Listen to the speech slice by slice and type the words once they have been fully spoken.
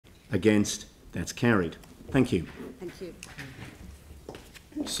Against? That's carried. Thank you. Thank you.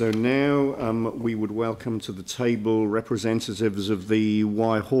 So now we would welcome to the table representatives of the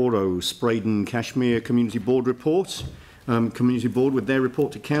Waihoro Spreydon-Cashmere Community Board report. Community Board with their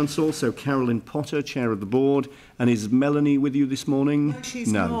report to Council. So Carolyn Potter, Chair of the Board. And is Melanie with you this morning? No,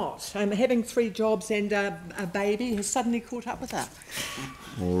 she's not. Having 3 jobs and a baby has suddenly caught up with her.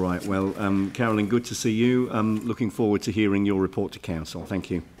 All right. Well, Carolyn, good to see you. Looking forward to hearing your report to Council. Thank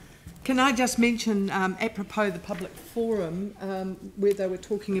you. Can I just mention, apropos the public forum, where they were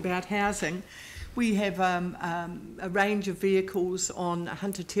talking about housing, we have a range of vehicles on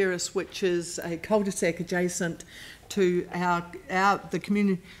Hunter Terrace, which is a cul-de-sac adjacent to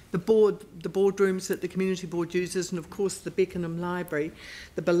the boardrooms that the community board uses, and of course the Beckenham Library,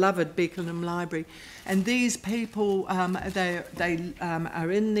 the beloved Beckenham Library. And these people, they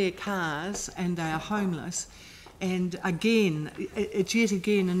are in their cars and they are homeless. And again, it's yet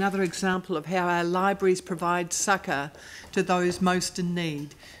again another example of how our libraries provide succour to those most in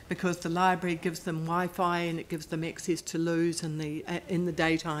need, because the library gives them Wi-Fi and it gives them access to loos in the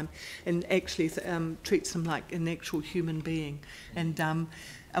daytime, and actually treats them like an actual human being. And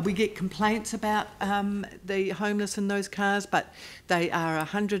we get complaints about the homeless in those cars, but they are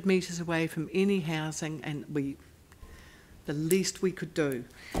 100 metres away from any housing, and the least we could do.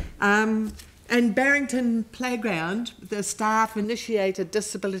 And Barrington Playground, the staff initiated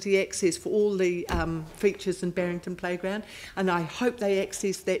disability access for all the features in Barrington Playground, and I hope they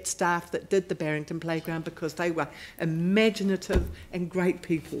accessed that staff that did the Barrington Playground, because they were imaginative and great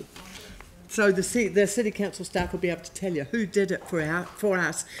people. So the City Council staff will be able to tell you who did it for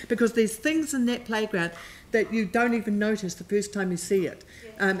us, because there's things in that playground that you don't even notice the first time you see it,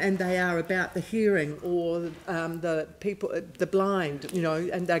 and they are about the hearing or the people, the blind, you know,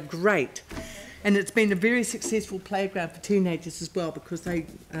 and they're great. And it's been a very successful playground for teenagers as well, because they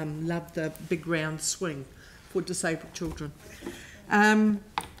love the big round swing for disabled children. I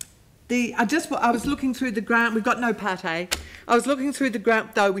was looking through the grant. We've got no Part A. I was looking through the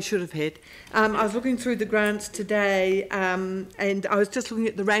grant, though we should have had. I was looking through the grants today, and I was just looking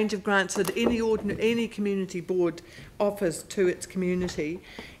at the range of grants that any community board offers to its community.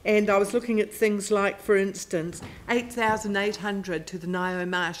 And I was looking at things like, for instance, $8,800 to the Nio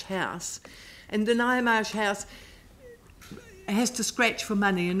Marsh House. And the Nio Marsh House has to scratch for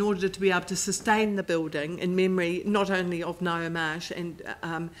money in order to be able to sustain the building in memory not only of Nio Marsh and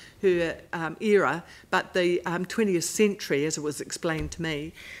her era, but the 20th century, as it was explained to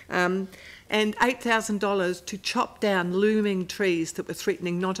me. And $8,000 to chop down looming trees that were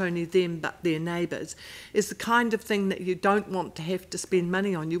threatening not only them but their neighbours is the kind of thing that you don't want to have to spend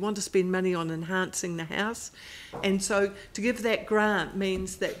money on. You want to spend money on enhancing the house. And so to give that grant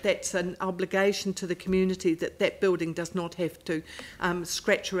means that that's an obligation to the community, that that building does not have to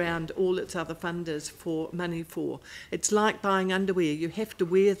scratch around all its other funders for money for. It's like buying underwear. You have to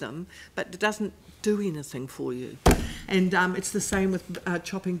wear them, but it doesn't do anything for you. And it's the same with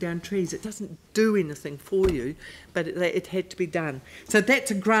chopping down trees. It doesn't do anything for you, but it had to be done. So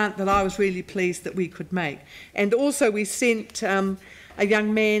that's a grant that I was really pleased that we could make. And also we sent a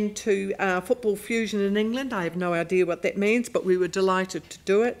young man to Football Fusion in England. I have no idea what that means, but we were delighted to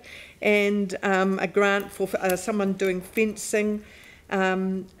do it. And a grant for someone doing fencing,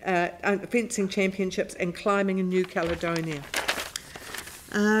 fencing championships and climbing in New Caledonia.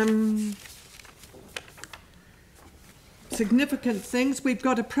 Significant things. We've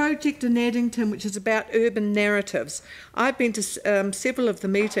got a project in Addington which is about urban narratives. I've been to several of the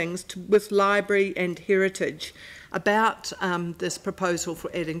meetings with Library and Heritage about this proposal for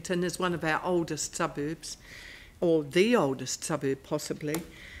Addington as one of our oldest suburbs, or the oldest suburb possibly,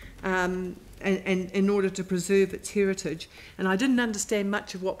 and in order to preserve its heritage. And I didn't understand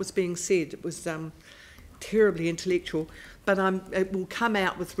much of what was being said. It was terribly intellectual, but it will come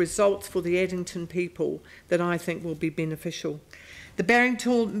out with results for the Addington people that I think will be beneficial. The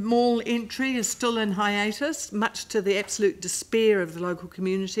Barrington Mall entry is still in hiatus, much to the absolute despair of the local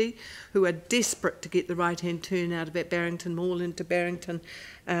community, who are desperate to get the right-hand turn out of that Barrington Mall into Barrington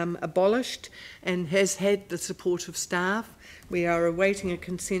abolished, and has had the support of staff. We are awaiting a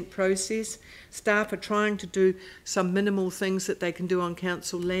consent process. Staff are trying to do some minimal things that they can do on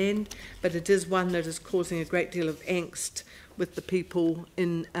council land, but it is one that is causing a great deal of angst with the people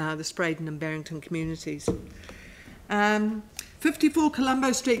in the Spreydon and Barrington communities. 54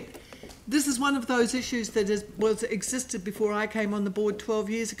 Colombo Street. This is one of those issues that existed before I came on the board 12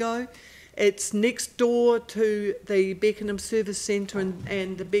 years ago. It's next door to the Beckenham Service Centre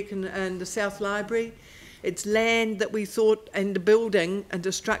and the South Library. It's land that we thought, and a building and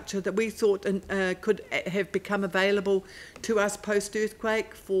a structure that we thought could have become available to us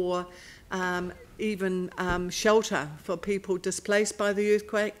post-earthquake for even shelter for people displaced by the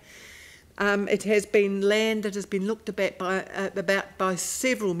earthquake. It has been land that has been looked about by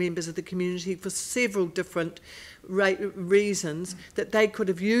several members of the community for several different reasons, that they could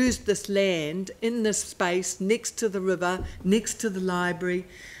have used this land in this space next to the river, next to the library,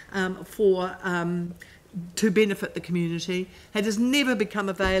 to benefit the community. It has never become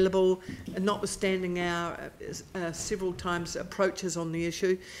available, notwithstanding our several times approaches on the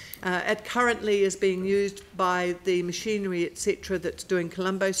issue. It currently is being used by the machinery, etc., that's doing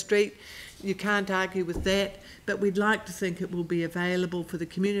Colombo Street. You can't argue with that, but we'd like to think it will be available for the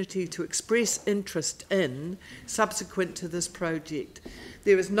community to express interest in subsequent to this project.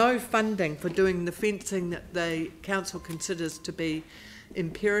 There is no funding for doing the fencing that the council considers to be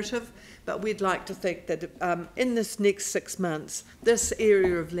imperative, but we'd like to think that in this next 6 months, this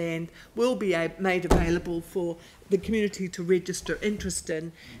area of land will be made available for the community to register interest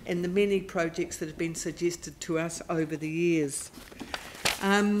in the many projects that have been suggested to us over the years.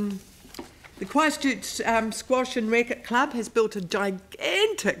 The Christchurch Squash and Racquet Club has built a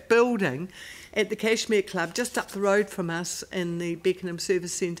gigantic building at the Cashmere Club just up the road from us in the Beckenham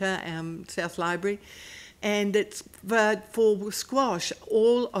Service Centre, South Library, and it's for squash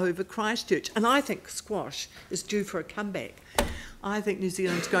all over Christchurch. And I think squash is due for a comeback. I think New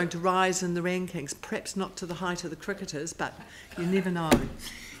Zealand's going to rise in the rankings, perhaps not to the height of the cricketers, but you never know.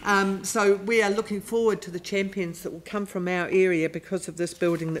 So we are looking forward to the champions that will come from our area because of this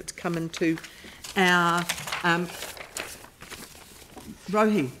building that's come into our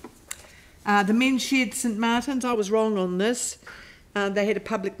Rohi. The men's shed St Martin's, I was wrong on this. They had a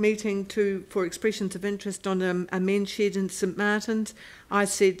public meeting for expressions of interest on a men's shed in St Martin's. I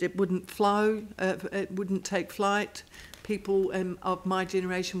said it wouldn't flow, it wouldn't take flight. People of my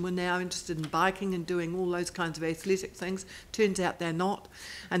generation were now interested in biking and doing all those kinds of athletic things. Turns out they're not,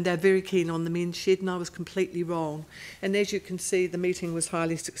 and they're very keen on the men's shed, and I was completely wrong. And as you can see, the meeting was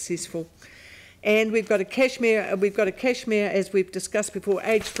highly successful. And we've got a Cashmere, as we've discussed before,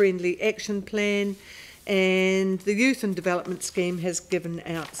 age-friendly action plan, and the Youth and Development Scheme has given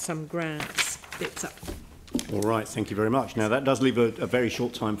out some grants. That's it. All right, thank you very much. Now, that does leave a very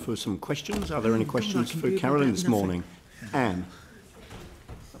short time for some questions. Are there any questions for Carolyn this morning? Anne.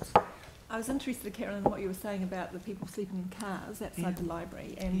 I was interested, Carolyn, in what you were saying about the people sleeping in cars outside the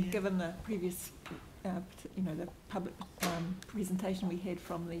library, and given the previous, the public presentation we had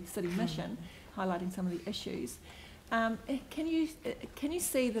from the City Mission, highlighting some of the issues, can you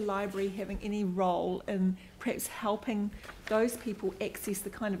see the library having any role in perhaps helping those people access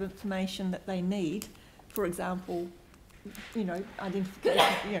the kind of information that they need? For example,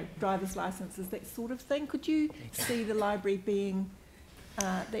 identification, driver's licenses, that sort of thing. Could you see the library being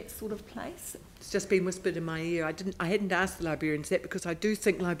that sort of place? It's just been whispered in my ear. I hadn't asked the librarians that because I do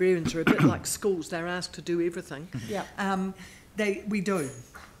think librarians are a bit like schools. They're asked to do everything. Yeah. We do.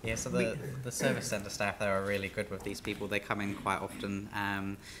 Yeah, so the service centre staff there are really good with these people. They come in quite often.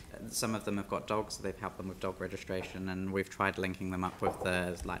 Some of them have got dogs, so they've helped them with dog registration, and we've tried linking them up with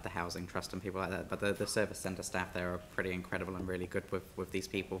the housing trust and people like that. But the service centre staff there are pretty incredible and really good with these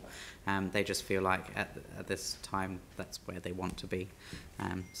people. They just feel like at this time that's where they want to be.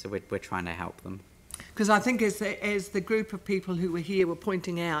 So we're trying to help them. Because I think as the group of people who were here were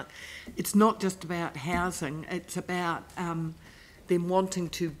pointing out, it's not just about housing, it's about them wanting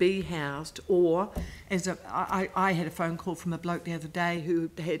to be housed, or I had a phone call from a bloke the other day who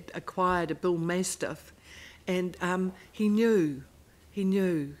had acquired a bull mastiff, and he knew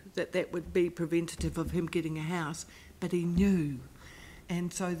that would be preventative of him getting a house, but he knew.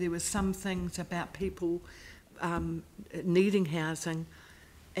 And so there were some things about people needing housing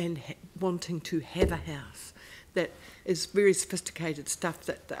and wanting to have a house that is very sophisticated stuff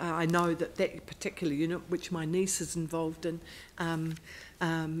that I know that particular unit, which my niece is involved in,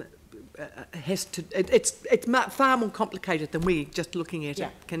 has to. It's far more complicated than we just looking at it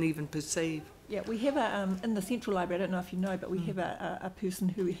can even perceive. Yeah, we have in the Central Library, I don't know if you know, but we have a person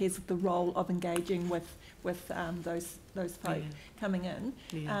who has the role of engaging with those folk coming in.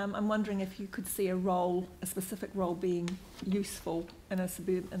 Yeah. I'm wondering if you could see a specific role being useful in our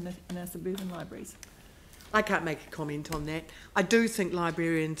suburban libraries. I can't make a comment on that. I do think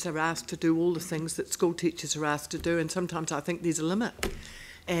librarians are asked to do all the things that school teachers are asked to do, and sometimes I think there's a limit.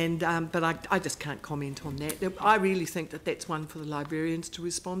 And but I just can't comment on that. I really think that that's one for the librarians to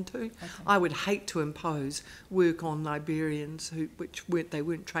respond to. Okay. I would hate to impose work on librarians which they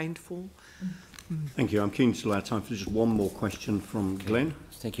weren't trained for. Thank you. I'm keen to allow time for just one more question from Glenn.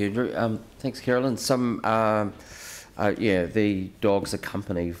 Thank you, Andrew. Thanks, Carolyn. The dog's a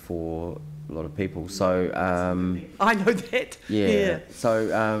company for a lot of people. So I know that. Yeah.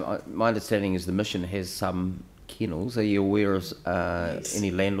 So my understanding is the mission has some kennels. Are you aware of Yes.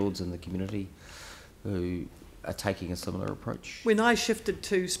 any landlords in the community who are taking a similar approach? When I shifted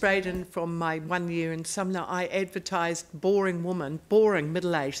to Spreydon from my 1 year in Sumner, I advertised boring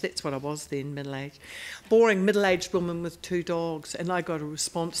middle-aged, that's what I was then, middle-aged, boring middle-aged woman with 2 dogs, and I got a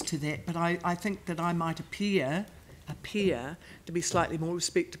response to that. But I think that I might appear to be slightly more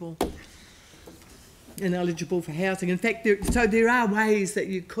respectable and eligible for housing. In fact, there are ways that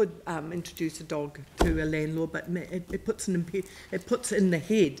you could introduce a dog to a landlord, but it puts in the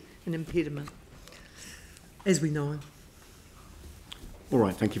head an impediment, as we know. All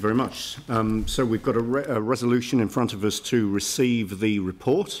right, thank you very much. So we've got a resolution in front of us to receive the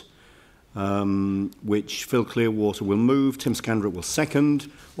report, which Phil Clearwater will move, Tim Scandrett will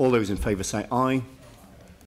second. All those in favour say aye.